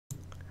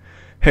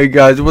Hey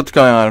guys, what's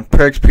going on?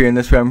 PrXP, and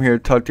this way I'm here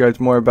to talk to you guys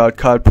more about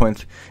COD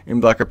points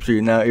in Black Ops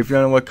 3. Now, if you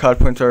don't know what COD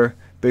points are,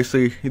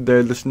 basically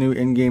they're this new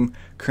in-game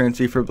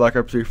currency for Black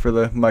Ops 3 for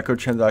the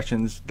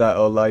microtransactions that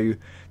allow you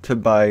to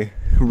buy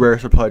rare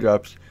supply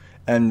drops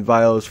and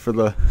vials for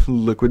the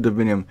liquid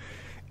divinium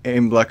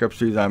in Black Ops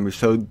 3 Zombies.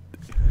 So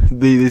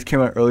these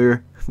came out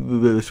earlier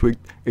this week.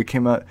 It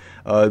came out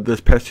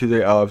this past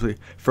Tuesday, obviously,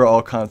 for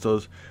all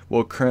consoles.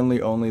 Well, currently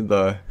only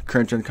the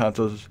current gen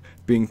consoles,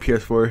 being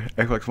PS4,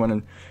 Xbox One,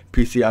 and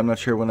PC. I'm not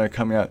sure when they're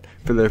coming out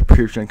for the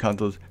previous gen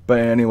consoles. But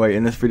anyway,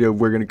 in this video,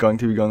 we're going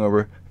to be going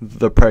over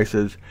the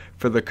prices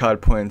for the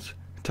COD points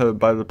to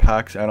buy the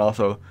packs, and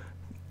also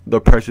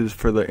the prices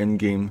for the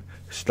in-game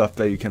stuff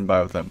that you can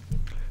buy with them.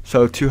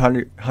 So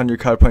 200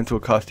 COD points will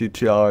cost you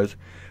 $2.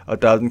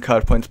 1,000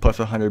 COD points plus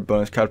 100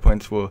 bonus COD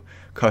points will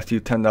cost you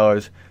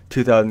 $10.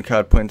 2,000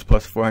 COD points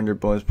plus 400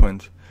 bonus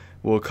points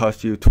will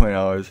cost you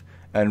 $20.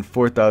 And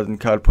 4,000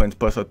 COD points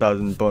plus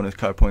 1,000 bonus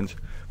COD points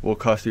will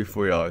cost you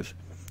 $40.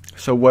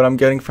 So what I'm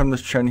getting from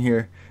this trend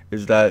here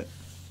is that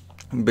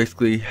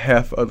basically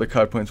half of the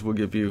COD points will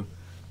give you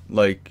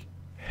like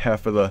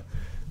half of the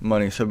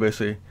money. So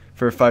basically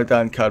for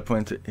 5,000 COD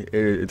points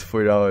it's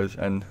 $40,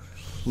 and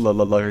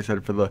like I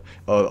said, for the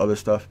other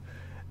stuff.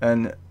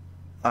 And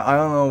I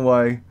don't know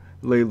why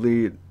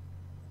lately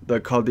the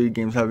Call of Duty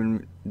games have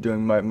been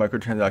doing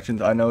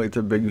microtransactions. I know it's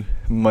a big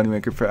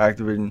moneymaker for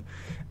Activision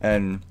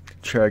and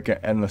Treyarch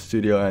and the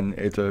studio, and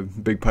it's a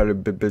big part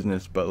of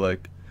business, but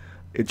like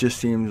it just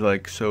seems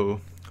like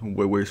so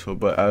wasteful.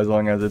 But as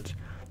long as it's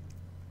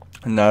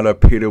not a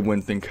pay to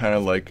win thing, kind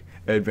of like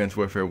Advanced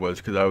Warfare was,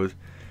 because I was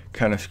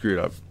kind of screwed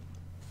up.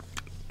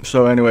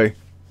 So anyway,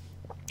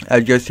 as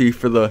you guys see,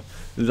 for the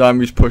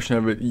Zombies portion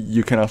of it,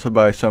 you can also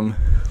buy some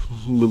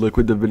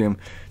liquid divinium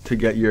to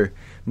get your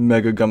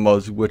mega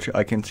gumballs, which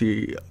I can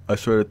see a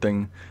sort of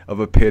thing of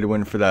a pay to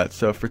win for that.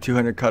 So for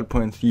 200 COD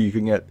points, you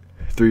can get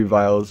 3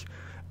 vials,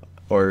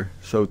 or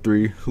so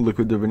 3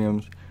 liquid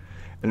diviniums,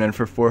 and then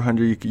for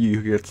 400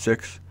 you get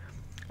 6,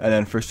 and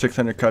then for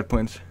 600 COD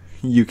points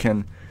you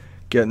can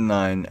get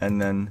 9,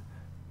 and then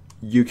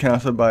you can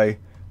also buy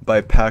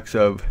packs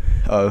of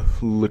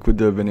liquid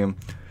divinium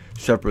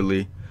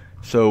separately.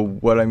 So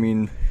what I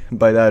mean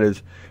by that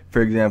is,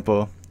 for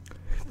example,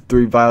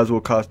 3 vials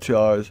will cost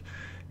 $2,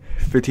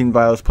 15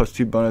 vials plus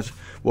 2 bonus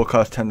will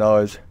cost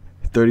 $10,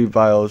 30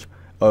 vials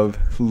of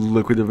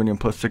liquid divinium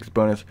plus 6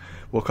 bonus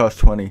will cost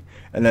 $20,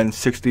 and then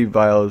 60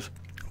 vials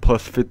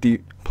plus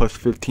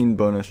 15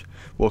 bonus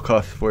will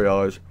cost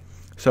 $40.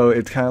 So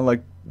it's kind of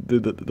like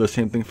the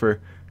same thing for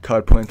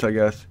COD points, I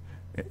guess.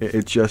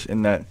 It's just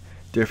in that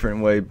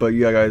different way. But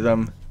yeah, guys,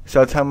 so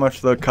that's how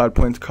much the COD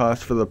points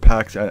cost for the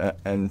packs,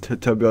 and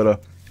to be able to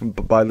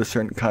buy the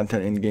certain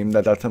content in game,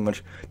 that's how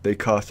much they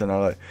cost and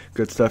all that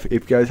good stuff.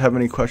 If you guys have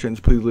any questions,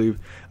 please leave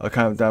a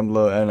comment down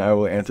below and I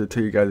will answer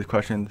to you guys'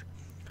 questions.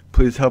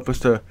 Please help us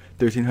to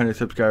 1,300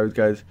 subscribers,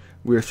 guys.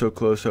 We are so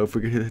close, so if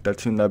we could hit that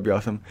soon, that'd be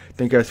awesome.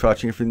 Thank you guys for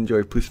watching. If you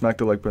enjoyed, please smack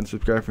the like button,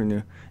 subscribe if you're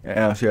new, and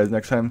I'll see you guys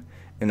next time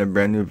in a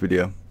brand new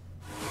video.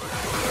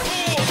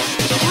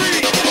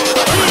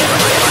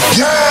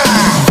 Yeah!